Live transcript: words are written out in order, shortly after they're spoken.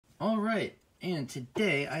All right, and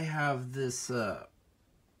today I have this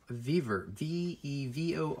Vevor,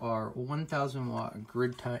 V-E-V-O-R, 1000 watt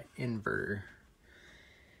grid tie inverter.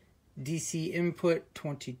 DC input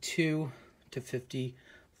 22 to 50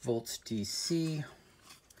 volts DC.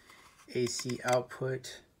 AC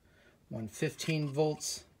output 115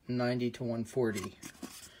 volts, 90 to 140.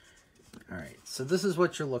 All right, so this is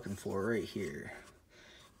what you're looking for right here.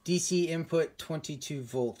 DC input 22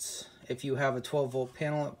 volts. If you have a 12 volt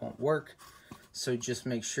panel, it won't work. So just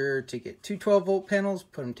make sure to get two 12 volt panels,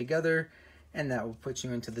 put them together, and that will put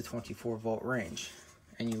you into the 24 volt range,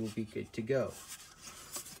 and you will be good to go.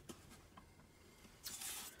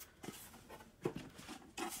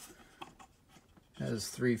 It has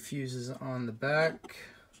 3 fuses on the back.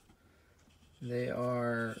 They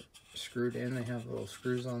are screwed in. They have little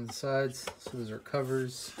screws on the sides, so those are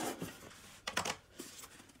covers.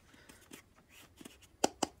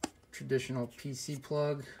 Traditional PC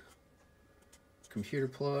plug, computer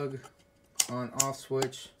plug, on-off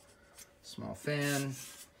switch, small fan.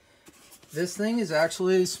 This thing is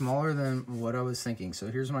actually smaller than what I was thinking. So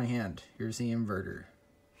here's my hand. Here's the inverter.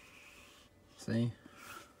 See?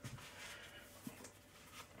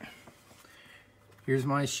 Here's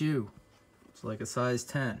my shoe. It's like a size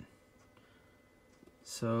 10.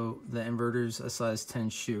 So the inverter's a size 10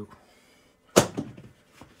 shoe.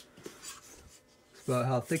 About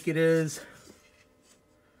how thick it is.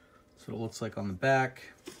 That's what it looks like on the back.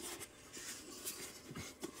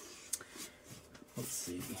 Let's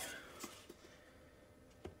see.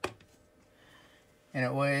 And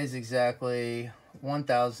it weighs exactly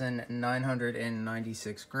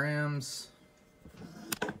 1,996 grams.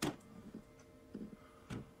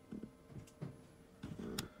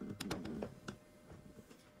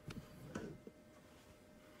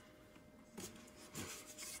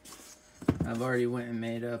 I've already went and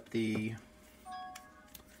made up the, you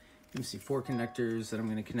can see 4 connectors that I'm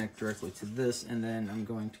going to connect directly to this, and then I'm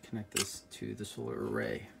going to connect this to the solar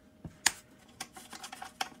array.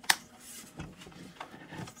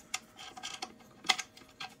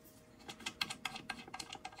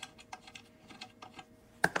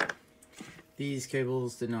 These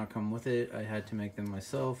cables did not come with it. I had to make them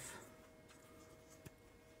myself.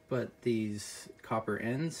 But these copper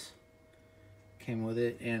ends came with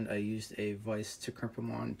it, and I used a vise to crimp them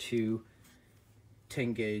on to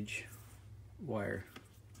 10 gauge wire.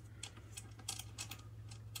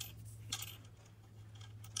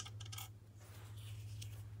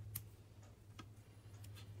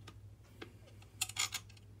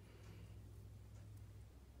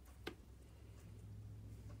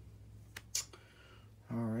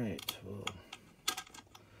 All right, well,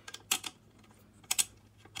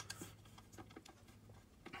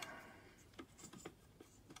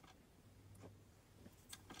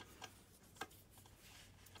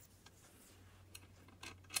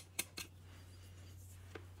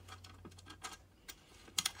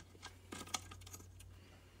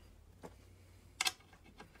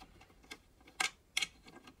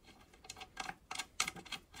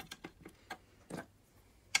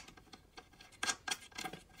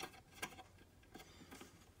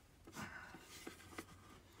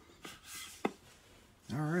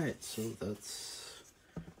 alright, so that's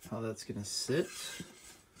how that's gonna sit.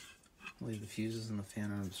 Leave the fuses and the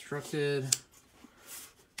fan unobstructed.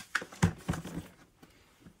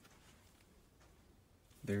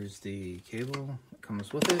 There's the cable that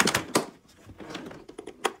comes with it.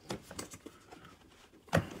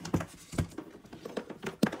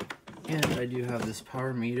 And I do have this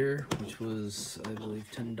power meter, which was, I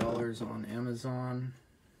believe, $10 on Amazon.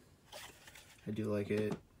 I do like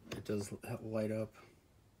it. It does light up.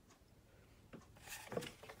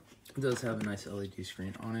 It does have a nice LED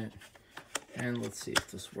screen on it. And let's see if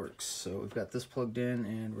this works. So we've got this plugged in,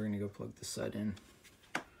 and we're gonna go plug this side in.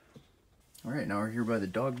 All right, now we're here by the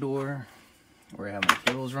dog door where I have my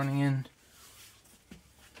cables running in.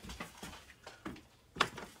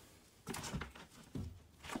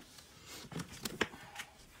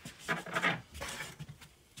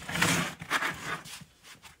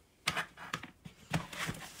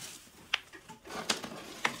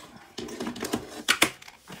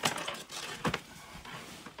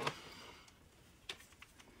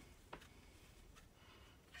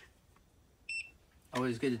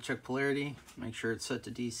 Always good to check polarity, make sure it's set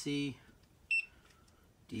to DC.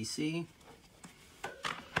 DC.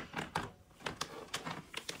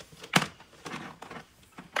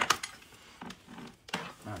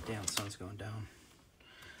 Oh damn, sun's going down.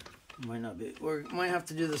 Might not be, we might have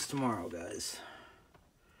to do this tomorrow, guys.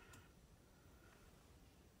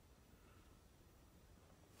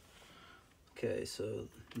 Okay, so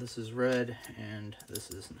this is red and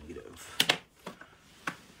this is negative.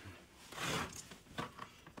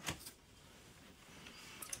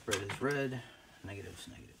 Red is red, negative is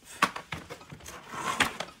negative.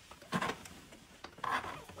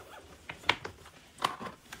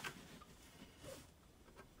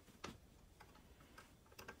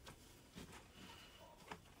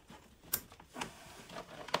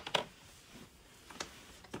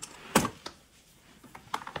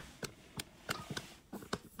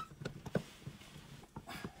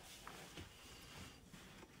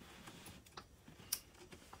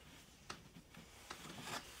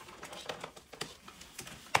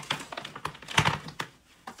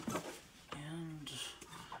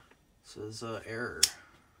 Says error.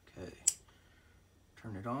 Okay,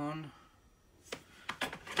 turn it on.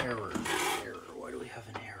 Error. Why do we have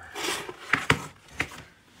an error?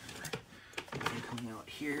 Nothing coming out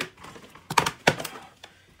here.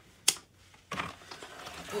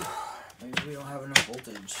 Maybe we don't have enough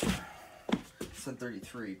voltage. It said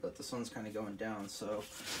 33, but the sun's kind of going down, so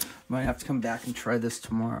might have to come back and try this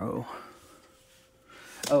tomorrow.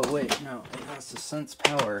 Oh wait, no, it has to sense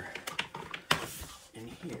power in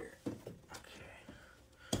here.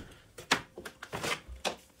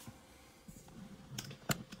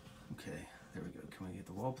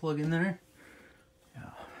 Wall plug in there.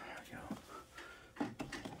 Yeah, there we go.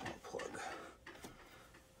 Wall plug.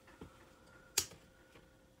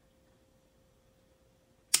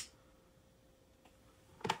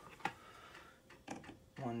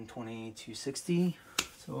 $120/260.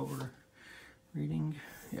 So what we're reading,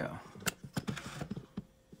 yeah.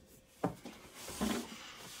 All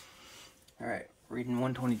right, reading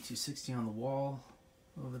 120/260 on the wall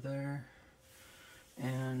over there,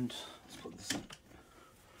 and let's plug this in.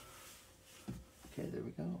 Okay, there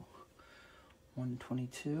we go.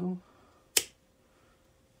 122.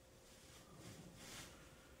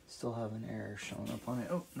 Still have an error showing up on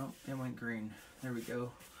it. Oh, no, it went green. There we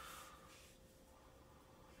go.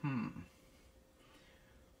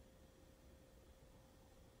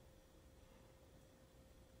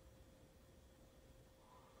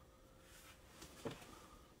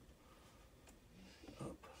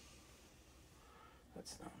 Up.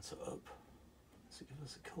 That's down, so up. Does it give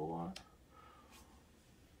us a kilowatt?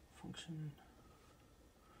 Function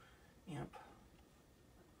amp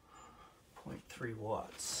 0.3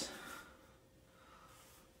 watts.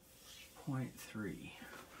 0.3.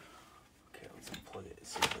 Okay, let's unplug it,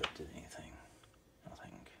 see if it did anything.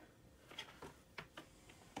 Nothing.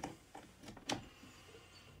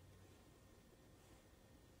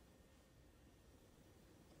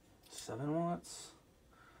 $7 watts.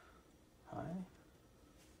 High.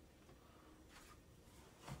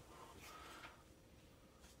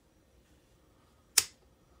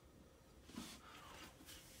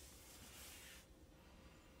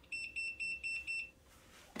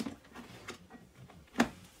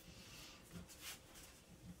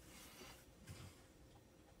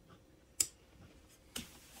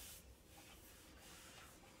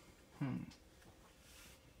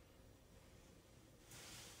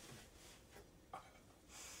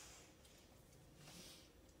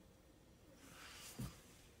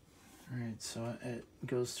 Alright, so it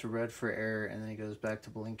goes to red for error, and then it goes back to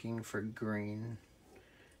blinking for green,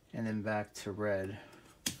 and then back to red.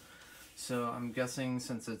 So I'm guessing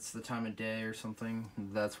since it's the time of day or something,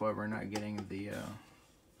 that's why we're not getting the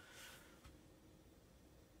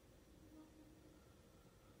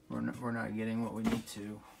we're not getting what we need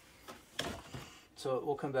to. So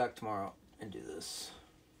we'll come back tomorrow and do this.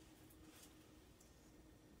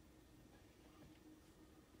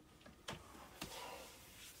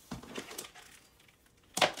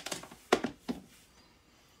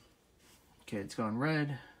 Okay, it's going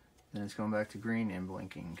red, then it's going back to green and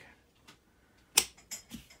blinking.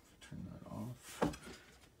 Turn that off.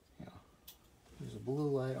 Yeah, there's a blue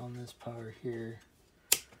light on this power here,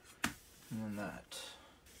 and then that.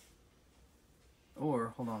 Or,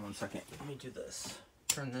 hold on one second, let me do this.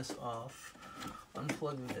 Turn this off,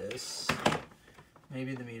 unplug this,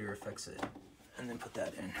 maybe the meter affects it, and then put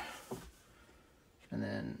that in. And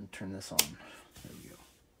then turn this on. There we go.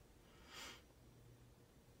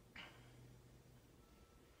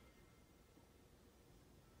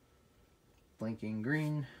 Blinking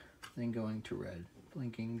green, then going to red.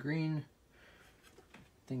 Blinking green,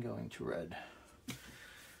 then going to red.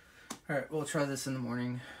 Alright, we'll try this in the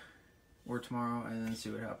morning or tomorrow and then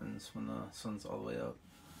see what happens when the sun's all the way up.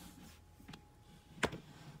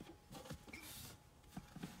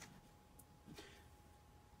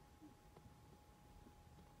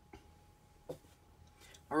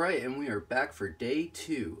 Alright, and we are back for day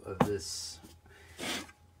 2 of this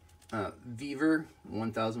Vevor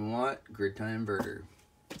 1000 watt grid tie inverter.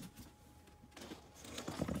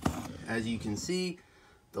 As you can see,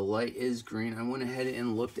 the light is green. I went ahead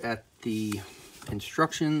and looked at the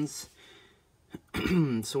instructions.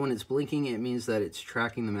 So when it's blinking, it means that it's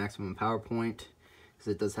tracking the maximum power point,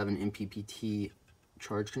 because it does have an MPPT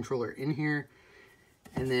charge controller in here.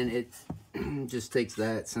 And then it just takes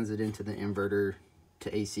that, sends it into the inverter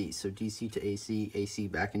to AC. So DC to AC, AC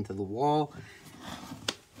back into the wall.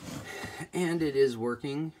 And it is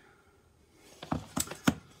working.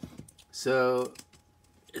 So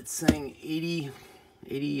it's saying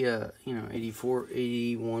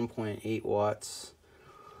 81.8 watts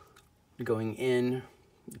going in.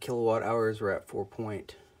 Kilowatt hours, we're at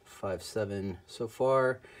 4.57 so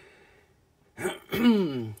far.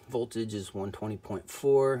 Voltage is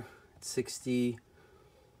 120.4, 60,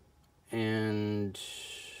 and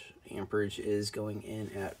amperage is going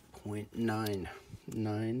in at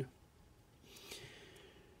 0.99.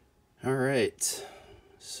 All right,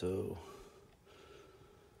 so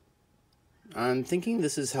I'm thinking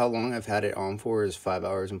this is how long I've had it on for, is 5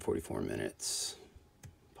 hours and 44 minutes,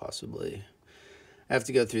 possibly. I have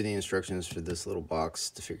to go through the instructions for this little box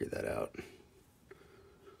to figure that out.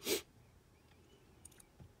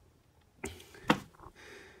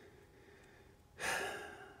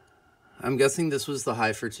 I'm guessing this was the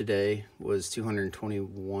high for today, was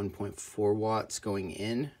 221.4 watts going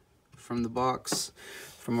in from the box,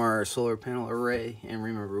 from our solar panel array. And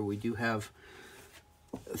remember, we do have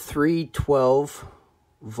 3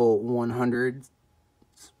 12-volt 100s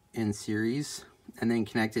in series, and then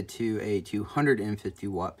connected to a 250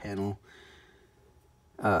 watt panel,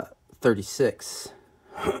 36.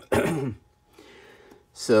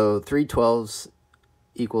 So 3 12s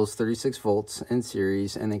equals 36 volts in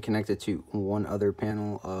series, and then connected to one other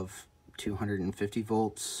panel of 250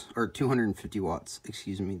 volts, or 250 watts,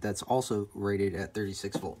 excuse me, that's also rated at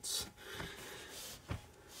 36 volts.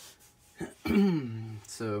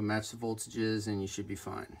 So match the voltages and you should be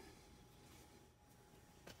fine.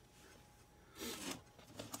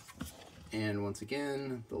 And once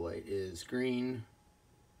again, the light is green,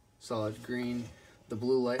 solid green. The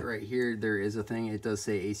blue light right here, there is a thing, it does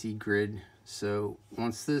say AC grid. So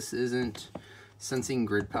once this isn't sensing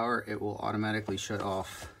grid power, it will automatically shut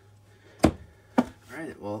off. All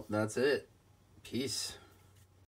right, well, that's it. Peace.